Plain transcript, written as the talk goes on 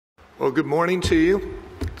Well, good morning to you.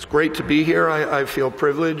 It's great to be here. I feel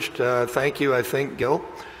privileged. Thank you, I think, Gil.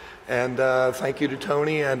 And thank you to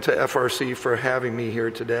Tony and to FRC for having me here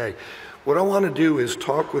today. What I want to do is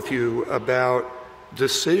talk with you about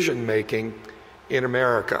decision-making in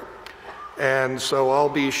America. And so I'll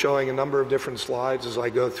be showing a number of different slides as I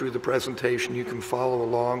go through the presentation. You can follow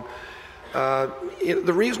along.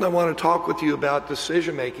 The reason I want to talk with you about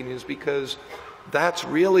decision-making is because that's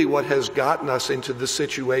really what has gotten us into the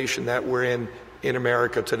situation that we're in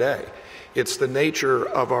America today. It's the nature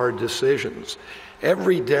of our decisions.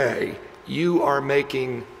 Every day, you are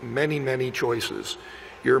making many, many choices.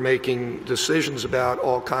 You're making decisions about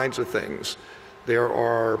all kinds of things. There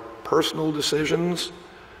are personal decisions,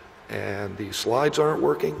 and the slides aren't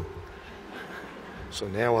working. So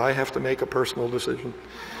now I have to make a personal decision.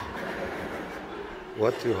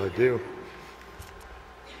 What do I do?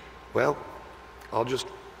 Well, I'll just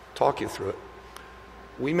talk you through it.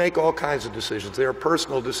 We make all kinds of decisions. There are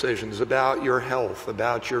personal decisions about your health,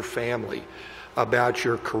 about your family, about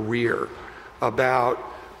your career, about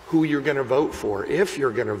who you're going to vote for, if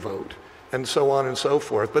you're going to vote, and so on and so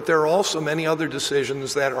forth. But there are also many other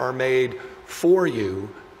decisions that are made for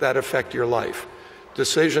you that affect your life.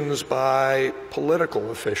 Decisions by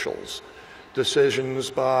political officials,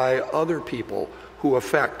 decisions by other people who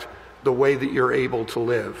affect the way that you're able to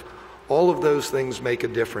live. All of those things make a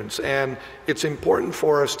difference, and it's important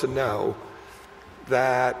for us to know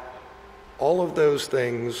that all of those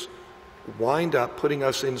things wind up putting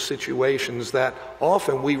us in situations that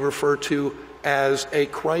often we refer to as a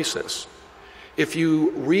crisis. If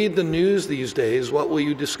you read the news these days, what will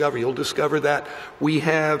you discover? You'll discover that we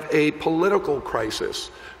have a political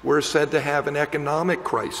crisis. We're said to have an economic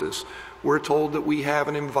crisis. We're told that we have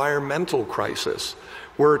an environmental crisis.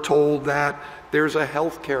 We're told that there's a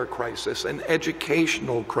healthcare crisis, an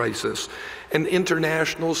educational crisis, an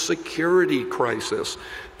international security crisis.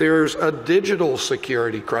 There's a digital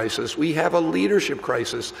security crisis. We have a leadership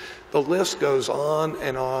crisis. The list goes on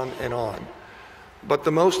and on and on. But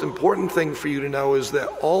the most important thing for you to know is that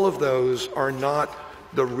all of those are not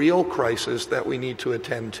the real crisis that we need to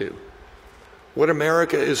attend to. What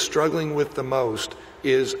America is struggling with the most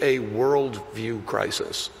is a worldview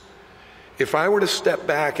crisis. If I were to step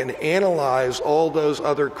back and analyze all those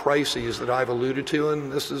other crises that I've alluded to,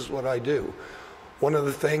 and this is what I do, one of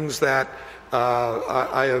the things that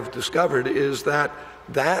I have discovered is that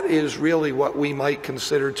that is really what we might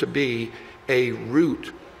consider to be a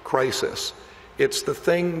root crisis. It's the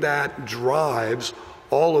thing that drives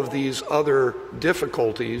all of these other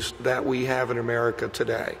difficulties that we have in America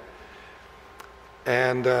today.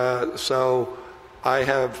 And so I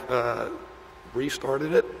have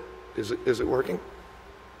restarted it. Is it working?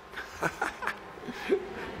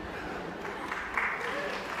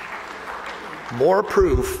 More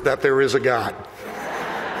proof that there is a God.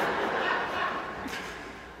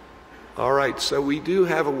 All right, so we do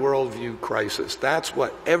have a worldview crisis. That's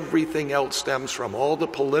what everything else stems from. All the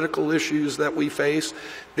political issues that we face,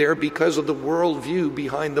 they're because of the worldview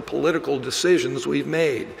behind the political decisions we've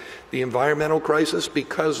made. The environmental crisis,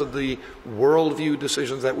 because of the worldview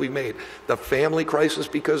decisions that we've made. The family crisis,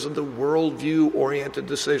 because of the worldview-oriented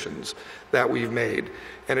decisions that we've made.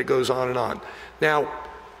 And it goes on and on. Now,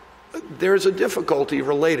 there's a difficulty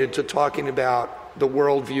related to talking about the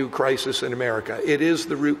worldview crisis in America. It is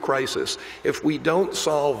the root crisis. If we don't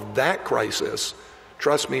solve that crisis,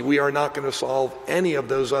 trust me, we are not going to solve any of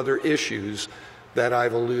those other issues that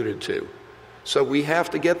I've alluded to. So we have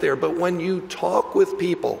to get there. But when you talk with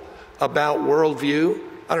people about worldview,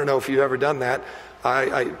 I don't know if you've ever done that.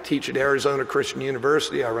 I teach at Arizona Christian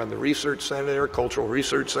University. I run the research center there, Cultural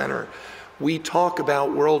Research Center. We talk about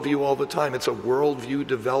worldview all the time. It's a worldview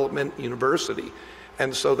development university.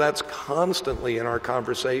 And so that's constantly in our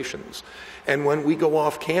conversations. And when we go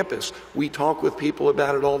off campus, we talk with people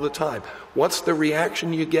about it all the time. What's the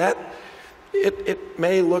reaction you get? It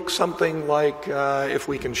may look something like, if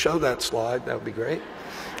we can show that slide, that would be great.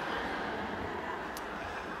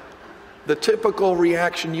 The typical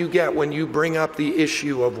reaction you get when you bring up the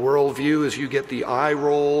issue of worldview is you get the eye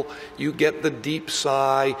roll, you get the deep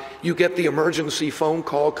sigh, you get the emergency phone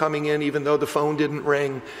call coming in even though the phone didn't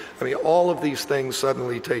ring. I mean, all of these things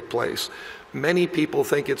suddenly take place. Many people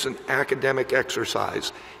think it's an academic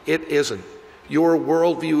exercise. It isn't. Your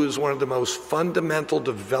worldview is one of the most fundamental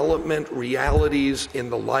development realities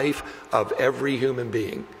in the life of every human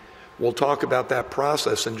being. We'll talk about that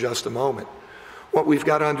process in just a moment. What we've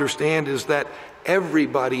got to understand is that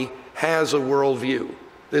everybody has a worldview.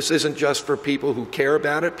 This isn't just for people who care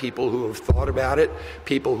about it, people who have thought about it,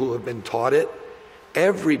 people who have been taught it.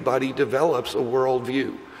 Everybody develops a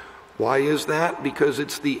worldview. Why is that? Because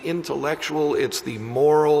it's the intellectual, it's the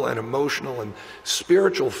moral and emotional and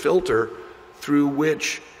spiritual filter through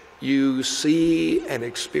which you see and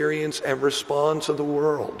experience and respond to the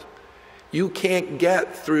world. You can't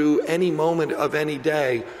get through any moment of any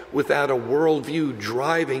day without a worldview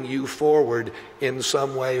driving you forward in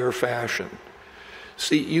some way or fashion.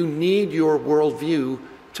 See, you need your worldview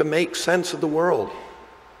to make sense of the world.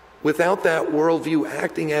 Without that worldview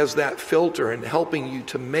acting as that filter and helping you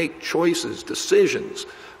to make choices, decisions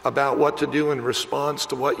about what to do in response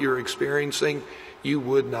to what you're experiencing, you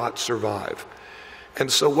would not survive.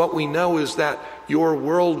 And so what we know is that your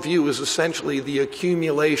worldview is essentially the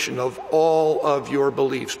accumulation of all of your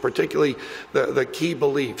beliefs, particularly the key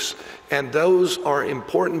beliefs. And those are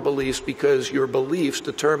important beliefs because your beliefs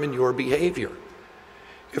determine your behavior.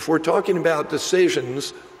 If we're talking about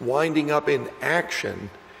decisions winding up in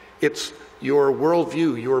action, it's your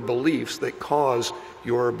worldview, your beliefs that cause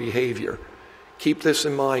your behavior. Keep this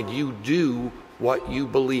in mind. You do what you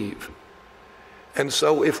believe. And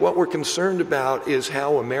so if what we're concerned about is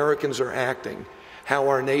how Americans are acting, how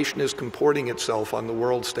our nation is comporting itself on the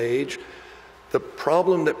world stage, the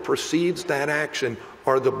problem that precedes that action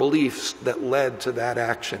are the beliefs that led to that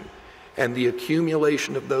action. And the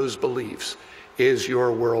accumulation of those beliefs is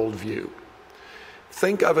your worldview.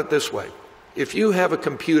 Think of it this way. If you have a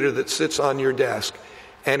computer that sits on your desk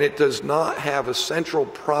and it does not have a central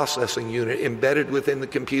processing unit embedded within the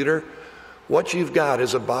computer, what you've got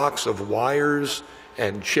is a box of wires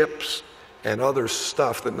and chips and other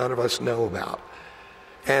stuff that none of us know about.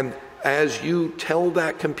 And as you tell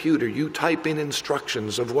that computer, you type in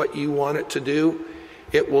instructions of what you want it to do,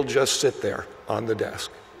 it will just sit there on the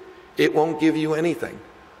desk. It won't give you anything.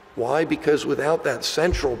 Why? Because without that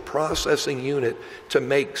central processing unit to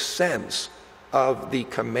make sense of the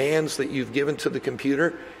commands that you've given to the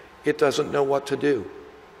computer, it doesn't know what to do.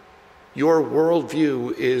 Your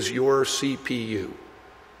worldview is your CPU.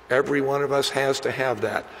 Every one of us has to have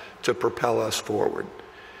that to propel us forward.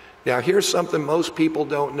 Now, here's something most people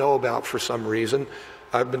don't know about for some reason.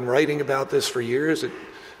 I've been writing about this for years. It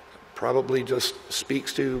probably just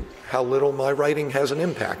speaks to how little my writing has an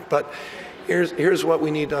impact. But here's what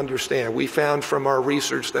we need to understand. We found from our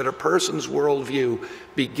research that a person's worldview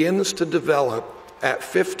begins to develop at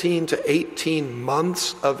 15 to 18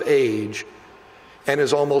 months of age and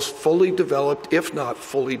is almost fully developed, if not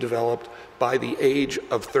fully developed, by the age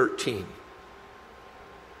of 13.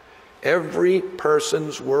 Every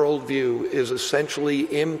person's worldview is essentially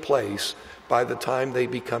in place by the time they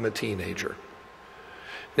become a teenager.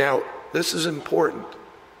 Now, this is important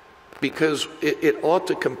because it ought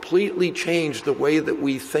to completely change the way that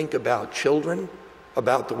we think about children,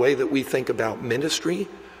 about the way that we think about ministry,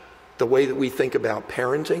 the way that we think about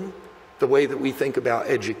parenting, the way that we think about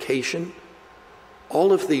education.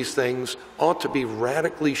 All of these things ought to be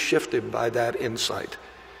radically shifted by that insight.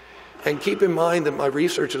 And keep in mind that my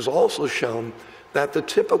research has also shown that the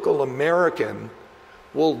typical American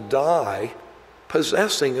will die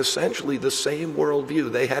possessing essentially the same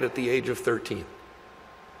worldview they had at the age of 13.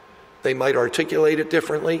 They might articulate it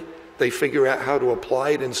differently. They figure out how to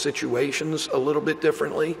apply it in situations a little bit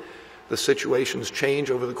differently. The situations change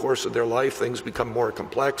over the course of their life. Things become more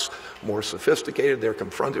complex, more sophisticated. They're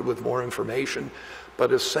confronted with more information.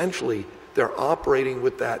 But essentially, they're operating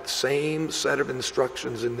with that same set of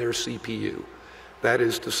instructions in their CPU. That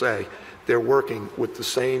is to say, they're working with the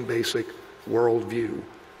same basic worldview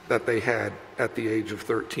that they had at the age of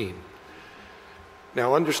 13.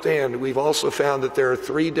 Now understand, we've also found that there are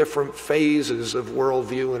 3 different phases of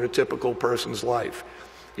worldview in a typical person's life.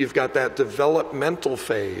 You've got that developmental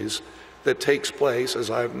phase that takes place, as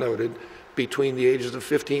I've noted, between the ages of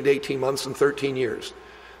 15 to 18 months and 13 years.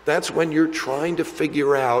 That's when you're trying to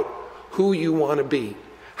figure out who you want to be,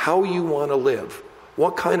 how you want to live,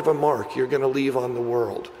 what kind of a mark you're going to leave on the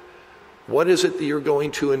world. What is it that you're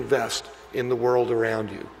going to invest in the world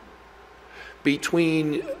around you?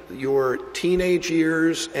 Between your teenage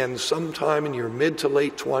years and sometime in your mid to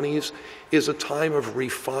late 20s is a time of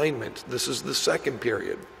refinement. This is the second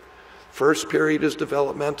period. First period is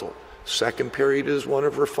developmental. Second period is one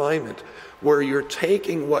of refinement, where you're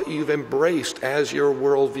taking what you've embraced as your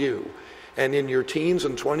worldview. And in your teens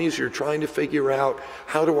and 20s, you're trying to figure out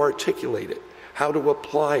how to articulate it, how to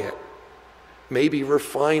apply it, maybe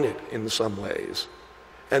refine it in some ways.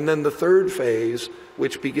 And then the third phase,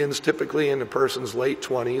 which begins typically in a person's late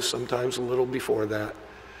 20s, sometimes a little before that,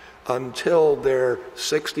 until their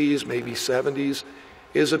 60s, maybe 70s,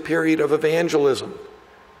 is a period of evangelism.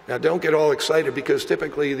 Now, don't get all excited because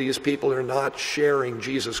typically these people are not sharing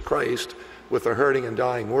Jesus Christ with a hurting and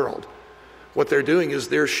dying world. What they're doing is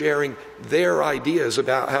they're sharing their ideas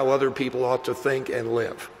about how other people ought to think and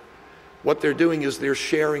live. What they're doing is they're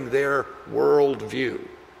sharing their worldview.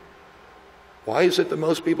 Why is it that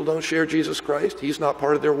most people don't share Jesus Christ? He's not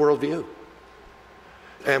part of their worldview.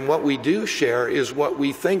 And what we do share is what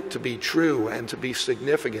we think to be true and to be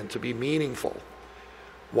significant, to be meaningful.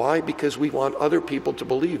 Why? Because we want other people to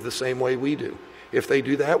believe the same way we do. If they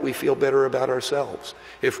do that, we feel better about ourselves.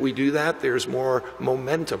 If we do that, there's more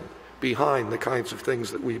momentum behind the kinds of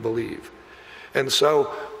things that we believe. And so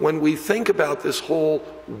when we think about this whole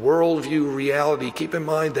worldview reality, keep in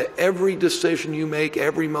mind that every decision you make,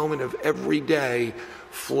 every moment of every day,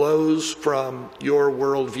 flows from your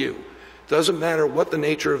worldview. Doesn't matter what the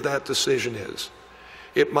nature of that decision is.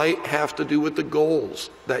 It might have to do with the goals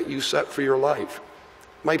that you set for your life.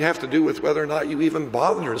 It might have to do with whether or not you even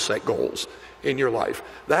bother to set goals in your life.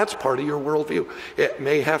 That's part of your worldview. It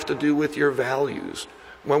may have to do with your values.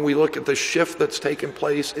 When we look at the shift that's taken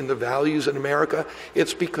place in the values in America,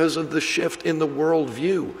 it's because of the shift in the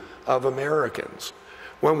worldview of Americans.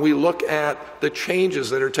 When we look at the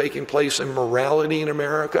changes that are taking place in morality in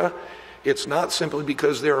America, it's not simply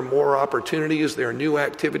because there are more opportunities, there are new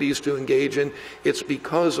activities to engage in. It's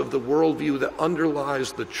because of the worldview that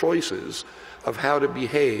underlies the choices of how to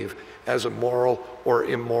behave as a moral or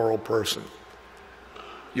immoral person.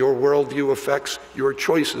 Your worldview affects your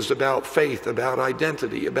choices about faith, about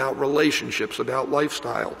identity, about relationships, about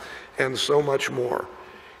lifestyle, and so much more.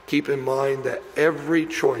 Keep in mind that every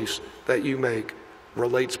choice that you make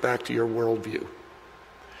relates back to your worldview.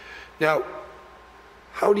 Now,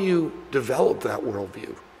 how do you develop that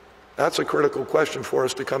worldview? That's a critical question for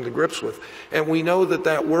us to come to grips with. And we know that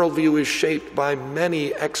that worldview is shaped by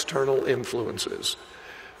many external influences.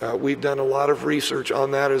 We've done a lot of research on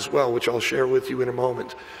that as well, which I'll share with you in a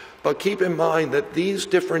moment. But keep in mind that these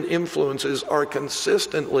different influences are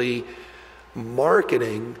consistently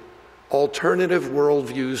marketing alternative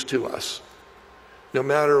worldviews to us. No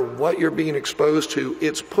matter what you're being exposed to,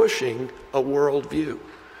 it's pushing a worldview.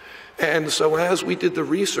 And so as we did the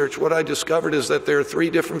research, what I discovered is that there are 3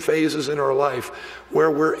 different phases in our life where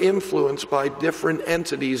we're influenced by different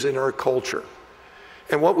entities in our culture.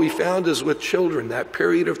 And what we found is with children, that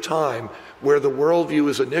period of time where the worldview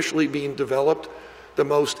is initially being developed, the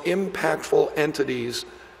most impactful entities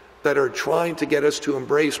that are trying to get us to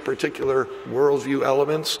embrace particular worldview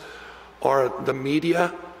elements are the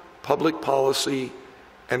media, public policy,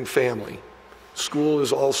 and family. School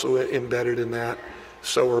is also embedded in that,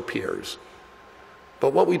 so are peers.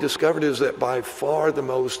 But what we discovered is that by far the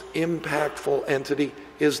most impactful entity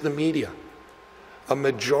is the media. A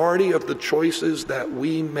majority of the choices that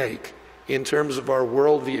we make in terms of our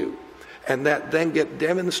worldview, and that then get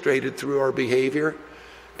demonstrated through our behavior,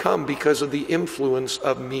 come because of the influence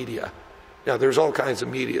of media. Now, there's all kinds of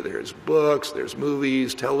media. There's books, there's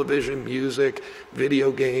movies, television, music,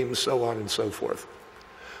 video games, so on and so forth.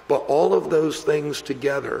 But all of those things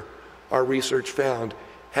together, our research found,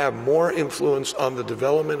 have more influence on the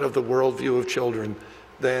development of the worldview of children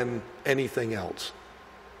than anything else.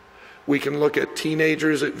 We can look at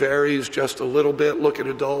teenagers, it varies just a little bit. Look at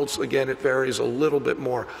adults, again, it varies a little bit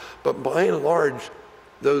more. But by and large,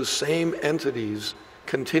 those same entities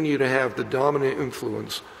continue to have the dominant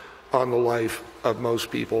influence on the life of most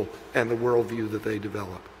people and the worldview that they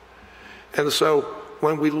develop. And so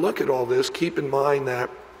when we look at all this, keep in mind that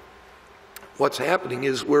what's happening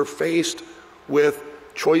is we're faced with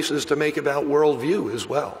choices to make about worldview as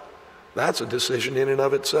well. That's a decision in and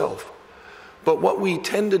of itself. But what we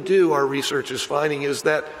tend to do, our research is finding, is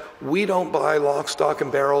that we don't buy lock, stock,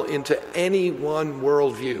 and barrel into any one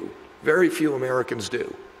worldview. Very few Americans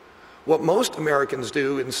do. What most Americans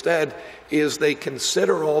do instead is they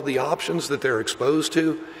consider all the options that they're exposed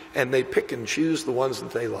to, and they pick and choose the ones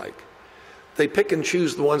that they like. They pick and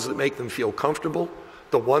choose the ones that make them feel comfortable,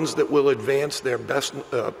 the ones that will advance their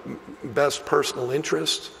best personal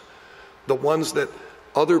interests, the ones that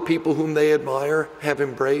other people whom they admire have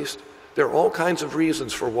embraced. There are all kinds of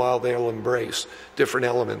reasons for why they'll embrace different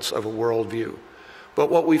elements of a worldview.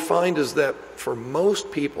 But what we find is that for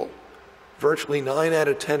most people, virtually 9 out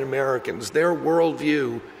of 10 Americans, their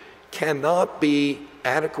worldview cannot be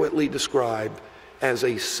adequately described as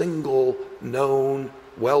a single, known,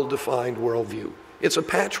 well-defined worldview. It's a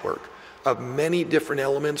patchwork of many different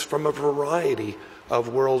elements from a variety of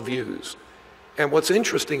worldviews. And what's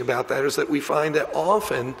interesting about that is that we find that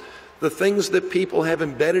often the things that people have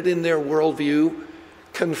embedded in their worldview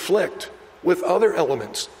conflict with other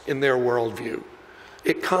elements in their worldview.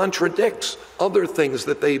 It contradicts other things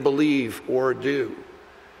that they believe or do.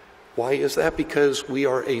 Why is that? Because we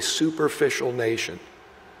are a superficial nation.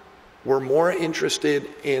 We're more interested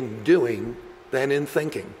in doing than in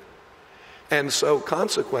thinking. And so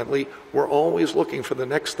consequently, we're always looking for the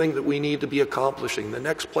next thing that we need to be accomplishing, the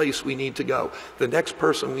next place we need to go, the next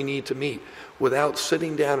person we need to meet, without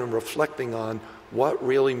sitting down and reflecting on what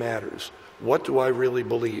really matters. What do I really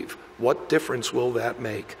believe? What difference will that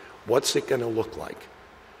make? What's it going to look like?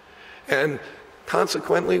 And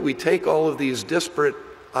consequently, we take all of these disparate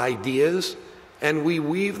ideas and we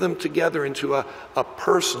weave them together into a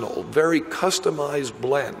personal, very customized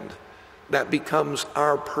blend that becomes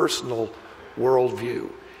our personal worldview.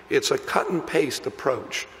 It's a cut and paste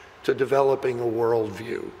approach to developing a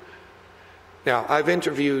worldview. Now, I've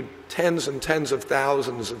interviewed tens and tens of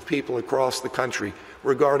thousands of people across the country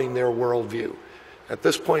regarding their worldview. At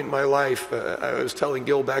this point in my life, I was telling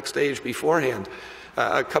Gil backstage beforehand,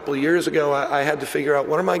 a couple of years ago, I had to figure out,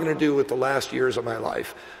 what am I going to do with the last years of my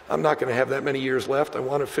life? I'm not going to have that many years left. I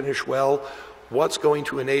want to finish well. What's going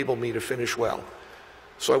to enable me to finish well?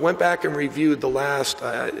 So I went back and reviewed the last,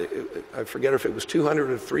 I forget if it was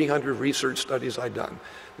 200 or 300 research studies I'd done,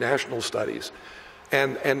 national studies,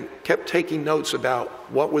 and kept taking notes about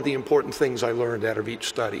what were the important things I learned out of each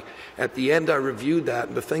study. At the end, I reviewed that,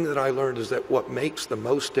 and the thing that I learned is that what makes the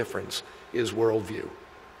most difference is worldview.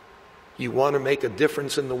 You want to make a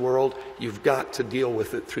difference in the world, you've got to deal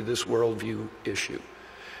with it through this worldview issue.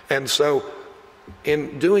 And so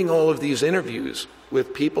in doing all of these interviews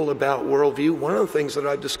with people about worldview, one of the things that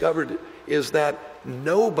I've discovered is that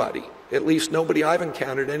nobody, at least nobody I've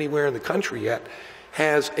encountered anywhere in the country yet,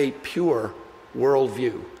 has a pure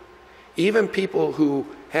worldview. Even people who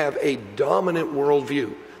have a dominant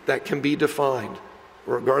worldview that can be defined,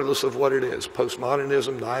 regardless of what it is,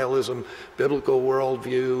 postmodernism, nihilism, biblical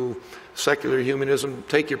worldview, secular humanism,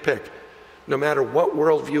 take your pick. No matter what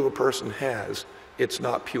worldview a person has, it's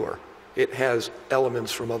not pure. It has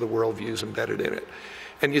elements from other worldviews embedded in it.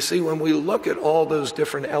 And you see, when we look at all those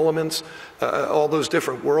different elements, all those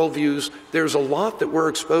different worldviews, there's a lot that we're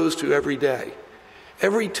exposed to every day.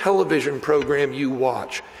 Every television program you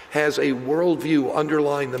watch has a worldview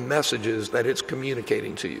underlying the messages that it's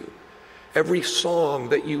communicating to you. Every song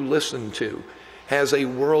that you listen to has a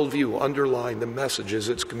worldview underlying the messages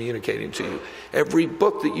it's communicating to you. Every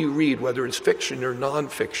book that you read, whether it's fiction or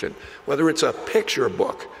nonfiction, whether it's a picture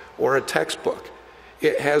book or a textbook,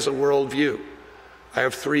 it has a worldview. I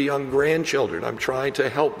have 3 young grandchildren. I'm trying to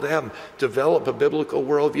help them develop a biblical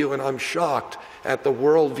worldview, and I'm shocked at the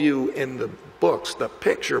worldview in the books, the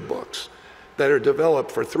picture books, that are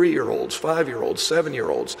developed for 3-year-olds, 5-year-olds,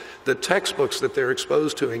 7-year-olds, the textbooks that they're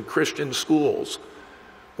exposed to in Christian schools.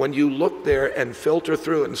 When you look there and filter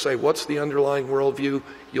through it and say, what's the underlying worldview,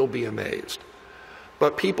 you'll be amazed.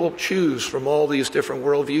 But people choose from all these different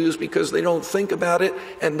worldviews because they don't think about it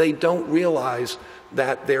and they don't realize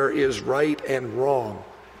that there is right and wrong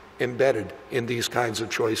embedded in these kinds of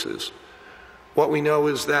choices. What we know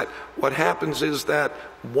is that what happens is that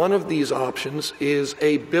one of these options is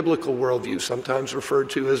a biblical worldview, sometimes referred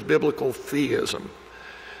to as biblical theism.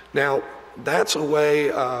 Now, that's a way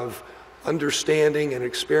of understanding and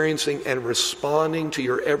experiencing and responding to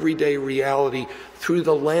your everyday reality through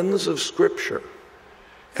the lens of Scripture.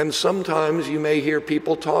 And sometimes you may hear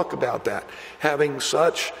people talk about that, having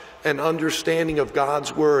such an understanding of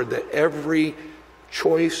God's Word that every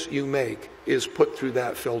choice you make is put through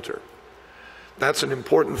that filter. That's an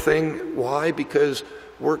important thing. Why? Because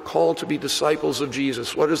we're called to be disciples of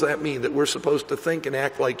Jesus. What does that mean? That we're supposed to think and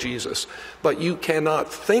act like Jesus. But you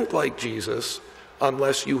cannot think like Jesus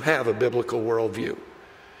unless you have a biblical worldview.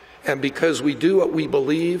 And because we do what we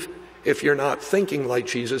believe, if you're not thinking like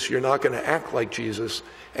Jesus, you're not going to act like Jesus,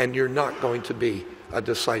 and you're not going to be a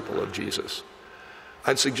disciple of Jesus.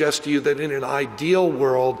 I'd suggest to you that in an ideal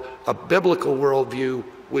world, a biblical worldview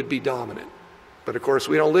would be dominant. But of course,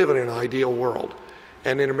 we don't live in an ideal world.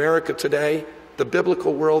 And in America today, the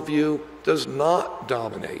biblical worldview does not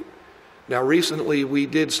dominate. Now, recently we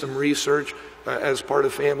did some research as part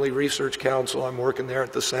of Family Research Council. I'm working there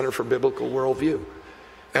at the Center for Biblical Worldview.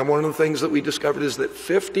 And one of the things that we discovered is that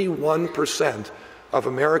 51% of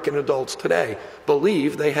American adults today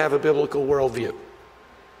believe they have a biblical worldview.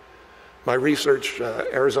 My research,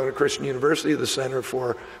 Arizona Christian University, the Center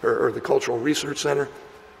for, or the Cultural Research Center,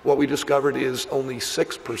 what we discovered is only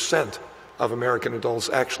 6% of American adults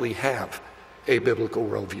actually have a biblical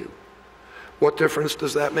worldview. What difference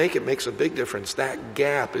does that make? It makes a big difference. That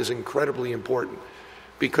gap is incredibly important,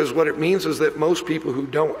 because what it means is that most people who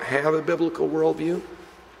don't have a biblical worldview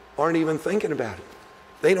aren't even thinking about it.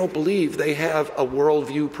 They don't believe they have a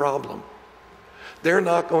worldview problem. They're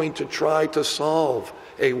not going to try to solve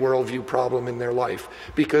a worldview problem in their life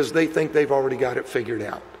because they think they've already got it figured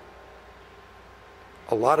out.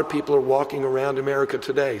 A lot of people are walking around America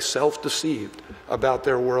today self-deceived about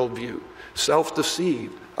their worldview,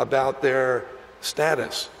 self-deceived about their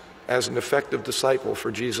status as an effective disciple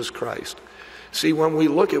for Jesus Christ. See, when we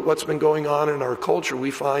look at what's been going on in our culture,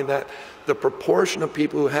 we find that the proportion of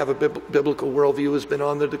people who have a biblical worldview has been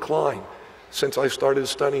on the decline since I started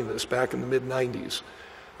studying this back in the mid-90s.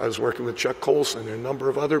 I was working with Chuck Colson and a number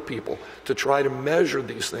of other people to try to measure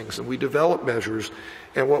these things, and we developed measures,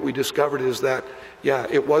 and what we discovered is that, yeah,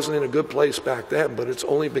 it wasn't in a good place back then, but it's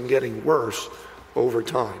only been getting worse over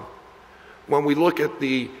time. When we look at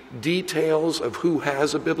the details of who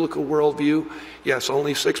has a biblical worldview, yes,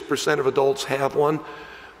 only 6% of adults have one,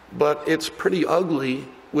 but it's pretty ugly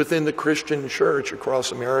within the Christian church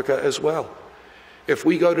across America as well. If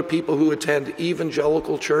we go to people who attend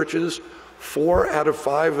evangelical churches, 4 out of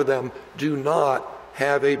 5 of them do not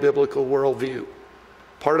have a biblical worldview.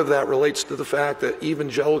 Part of that relates to the fact that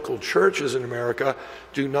evangelical churches in America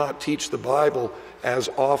do not teach the Bible as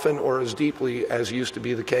often or as deeply as used to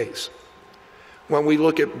be the case. When we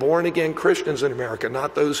look at born-again Christians in America,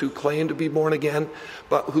 not those who claim to be born again,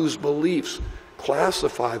 but whose beliefs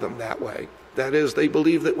classify them that way. That is, they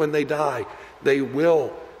believe that when they die, they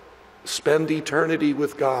will spend eternity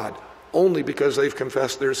with God only because they've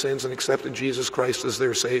confessed their sins and accepted Jesus Christ as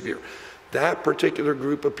their Savior. That particular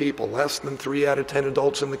group of people, less than 3 out of 10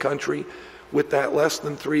 adults in the country, with that less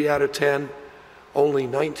than 3 out of 10, only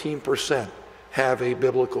 19% have a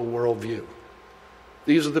biblical worldview.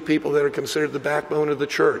 These are the people that are considered the backbone of the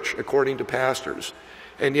church, according to pastors.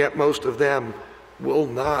 And yet most of them will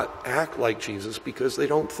not act like Jesus because they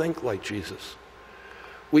don't think like Jesus.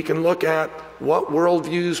 We can look at what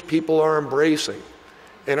worldviews people are embracing.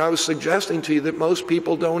 And I was suggesting to you that most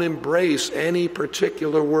people don't embrace any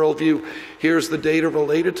particular worldview. Here's the data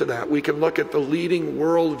related to that. We can look at the leading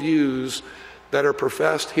worldviews that are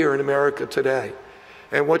professed here in America today.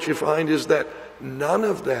 And what you find is that none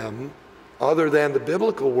of them, other than the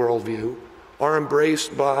biblical worldview, are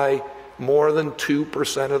embraced by more than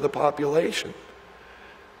 2% of the population.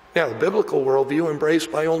 Now, the biblical worldview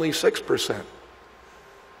embraced by only 6%.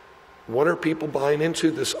 What are people buying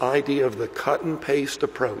into? This idea of the cut and paste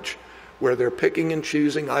approach, where they're picking and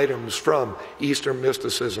choosing items from Eastern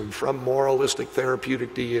mysticism, from moralistic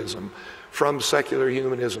therapeutic deism, from secular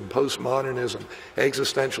humanism, postmodernism,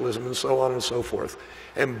 existentialism, and so on and so forth,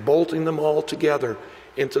 and bolting them all together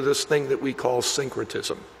into this thing that we call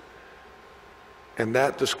syncretism. And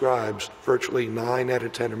that describes virtually 9 out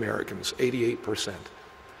of 10 Americans, 88%.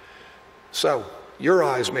 So your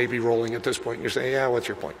eyes may be rolling at this point, and you're saying, yeah, what's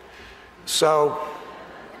your point? So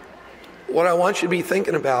what I want you to be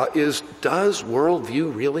thinking about is, does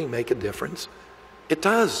worldview really make a difference? It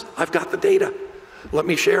does. I've got the data. Let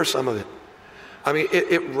me share some of it. I mean,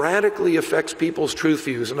 it radically affects people's truth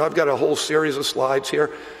views, and I've got a whole series of slides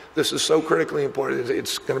here. This is so critically important.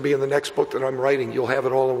 It's going to be in the next book that I'm writing. You'll have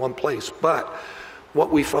it all in one place. But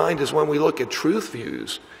what we find is when we look at truth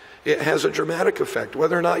views, it has a dramatic effect.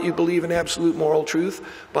 Whether or not you believe in absolute moral truth,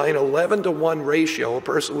 by an 11-to-1 ratio, a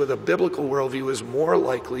person with a biblical worldview is more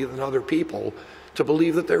likely than other people to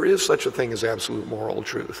believe that there is such a thing as absolute moral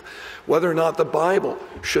truth. Whether or not the Bible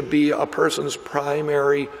should be a person's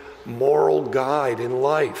primary moral guide in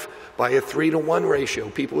life, by a 3-to-1 ratio,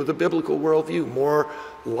 people with a biblical worldview more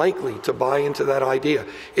likely to buy into that idea.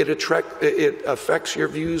 It affects your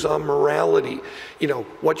views on morality,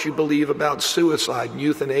 what you believe about suicide and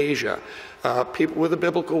euthanasia. People with a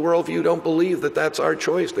biblical worldview don't believe that that's our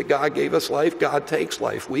choice, that God gave us life, God takes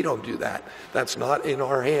life. We don't do that. That's not in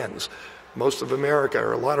our hands. Most of America,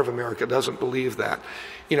 or a lot of America, doesn't believe that.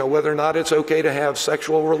 Whether or not it's okay to have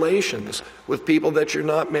sexual relations with people that you're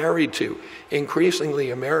not married to.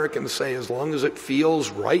 Increasingly, Americans say, as long as it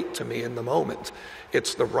feels right to me in the moment,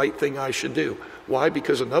 it's the right thing I should do. Why?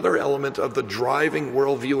 Because another element of the driving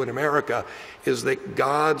worldview in America is that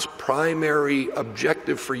God's primary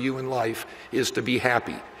objective for you in life is to be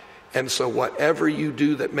happy. And so whatever you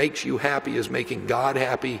do that makes you happy is making God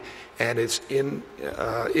happy, and it's in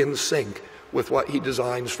sync with what He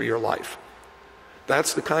designs for your life.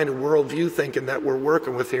 That's the kind of worldview thinking that we're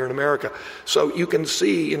working with here in America. So you can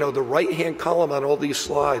see, the right-hand column on all these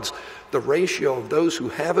slides, the ratio of those who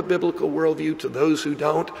have a biblical worldview to those who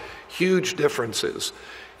don't, huge differences.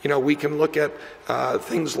 We can look at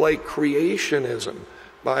things like creationism.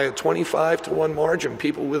 By a 25-to-1 margin,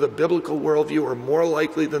 people with a biblical worldview are more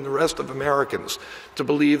likely than the rest of Americans to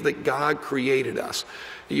believe that God created us.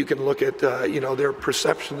 You can look at, their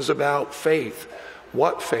perceptions about faith.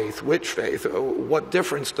 What faith? Which faith? What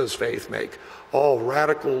difference does faith make? all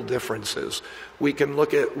radical differences. We can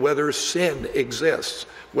look at whether sin exists,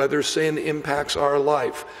 whether sin impacts our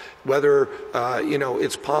life, whether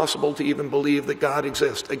it's possible to even believe that God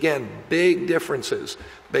exists. Again, big differences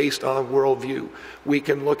based on worldview. We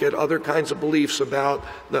can look at other kinds of beliefs about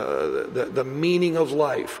the meaning of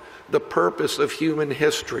life, the purpose of human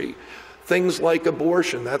history. Things like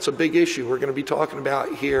abortion, that's a big issue we're going to be talking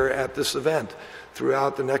about here at this event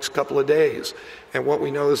throughout the next couple of days. And what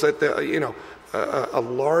we know is that a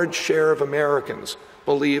large share of Americans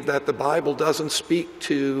believe that the Bible doesn't speak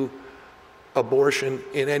to abortion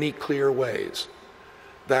in any clear ways,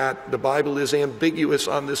 that the Bible is ambiguous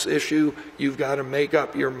on this issue. You've got to make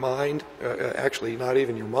up your mind. Actually, not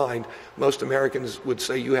even your mind. Most Americans would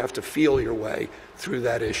say you have to feel your way through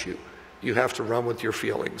that issue. You have to run with your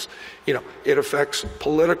feelings. It affects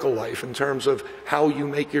political life in terms of how you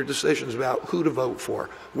make your decisions about who to vote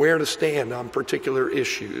for, where to stand on particular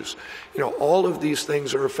issues. All of these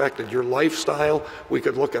things are affected. Your lifestyle, we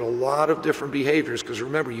could look at a lot of different behaviors, because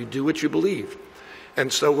remember, you do what you believe.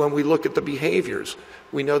 And so when we look at the behaviors,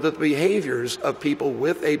 we know that the behaviors of people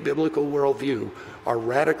with a biblical worldview are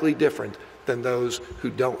radically different than those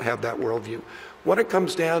who don't have that worldview. What it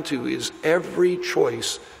comes down to is every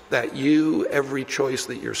choice that you, every choice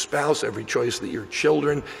that your spouse, every choice that your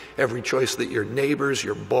children, every choice that your neighbors,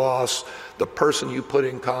 your boss, the person you put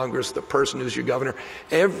in Congress, the person who's your governor,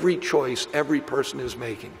 every choice every person is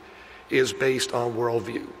making is based on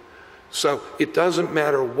worldview. So it doesn't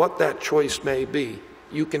matter what that choice may be,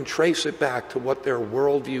 you can trace it back to what their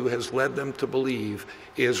worldview has led them to believe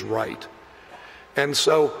is right. And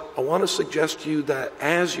so I want to suggest to you that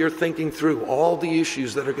as you're thinking through all the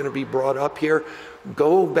issues that are going to be brought up here,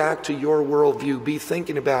 go back to your worldview. Be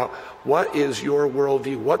thinking about, what is your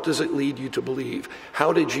worldview? What does it lead you to believe?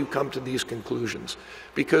 How did you come to these conclusions?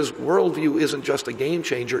 Because worldview isn't just a game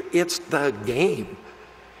changer, it's the game.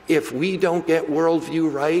 If we don't get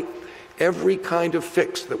worldview right, every kind of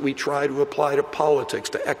fix that we try to apply to politics,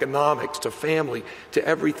 to economics, to family, to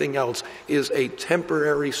everything else is a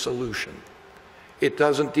temporary solution. It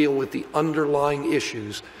doesn't deal with the underlying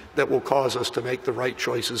issues that will cause us to make the right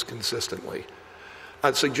choices consistently.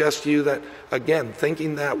 I'd suggest to you that, again,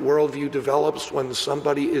 thinking that worldview develops when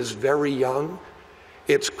somebody is very young,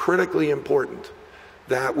 it's critically important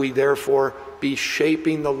that we therefore be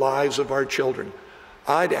shaping the lives of our children.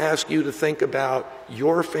 I'd ask you to think about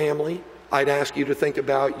your family. I'd ask you to think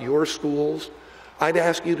about your schools. I'd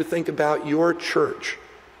ask you to think about your church.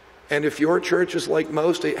 And if your church is like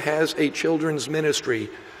most, it has a children's ministry,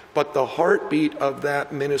 but the heartbeat of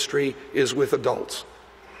that ministry is with adults.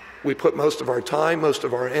 We put most of our time, most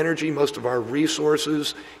of our energy, most of our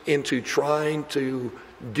resources into trying to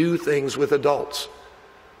do things with adults.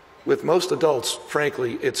 With most adults,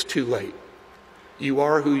 frankly, it's too late. You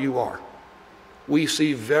are who you are. We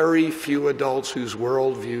see very few adults whose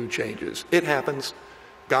worldview changes. It happens.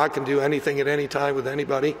 God can do anything at any time with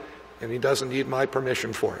anybody, and he doesn't need my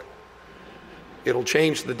permission for it. It'll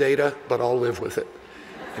change the data, but I'll live with it,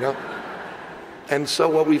 And so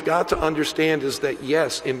what we've got to understand is that,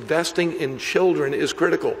 yes, investing in children is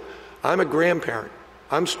critical. I'm a grandparent.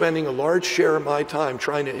 I'm spending a large share of my time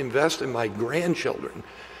trying to invest in my grandchildren,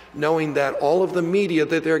 knowing that all of the media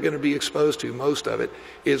that they're going to be exposed to, most of it,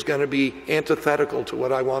 is going to be antithetical to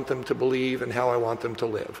what I want them to believe and how I want them to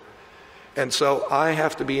live. And so I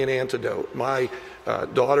have to be an antidote. My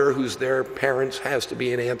daughter, who's their parents, has to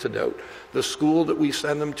be an antidote. The school that we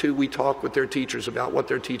send them to, we talk with their teachers about what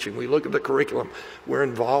they're teaching. We look at the curriculum. We're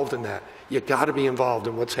involved in that. You got to be involved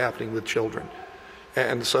in what's happening with children.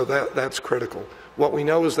 And so that's critical. What we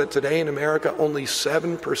know is that today in America, only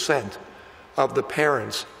 7% of the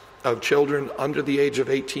parents of children under the age of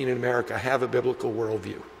 18 in America have a biblical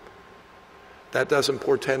worldview. That doesn't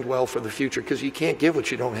portend well for the future, because you can't give what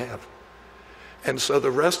you don't have. And so the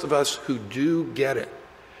rest of us who do get it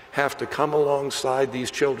have to come alongside these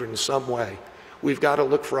children in some way. We've got to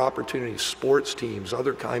look for opportunities, sports teams,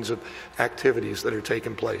 other kinds of activities that are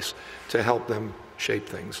taking place to help them shape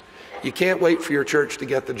things. You can't wait for your church to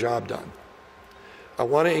get the job done. I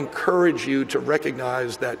want to encourage you to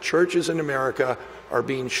recognize that churches in America are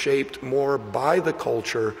being shaped more by the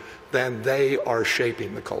culture than they are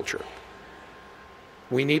shaping the culture.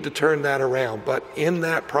 We need to turn that around. But in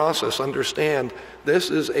that process, understand this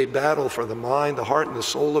is a battle for the mind, the heart, and the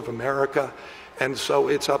soul of America. And so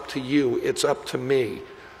it's up to you. It's up to me.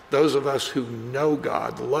 Those of us who know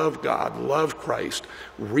God, love Christ,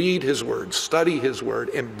 read his word, study his word,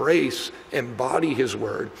 embrace, embody his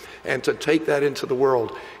word, and to take that into the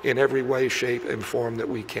world in every way, shape, and form that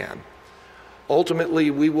we can.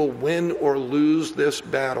 Ultimately, we will win or lose this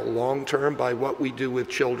battle long term by what we do with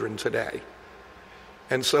children today.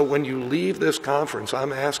 And so when you leave this conference,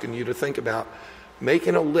 I'm asking you to think about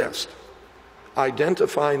making a list,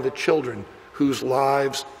 identifying the children whose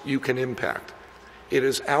lives you can impact. It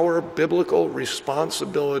is our biblical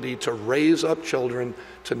responsibility to raise up children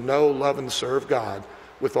to know, love, and serve God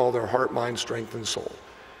with all their heart, mind, strength, and soul.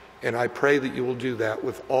 And I pray that you will do that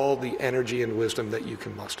with all the energy and wisdom that you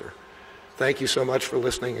can muster. Thank you so much for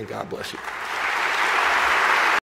listening, and God bless you.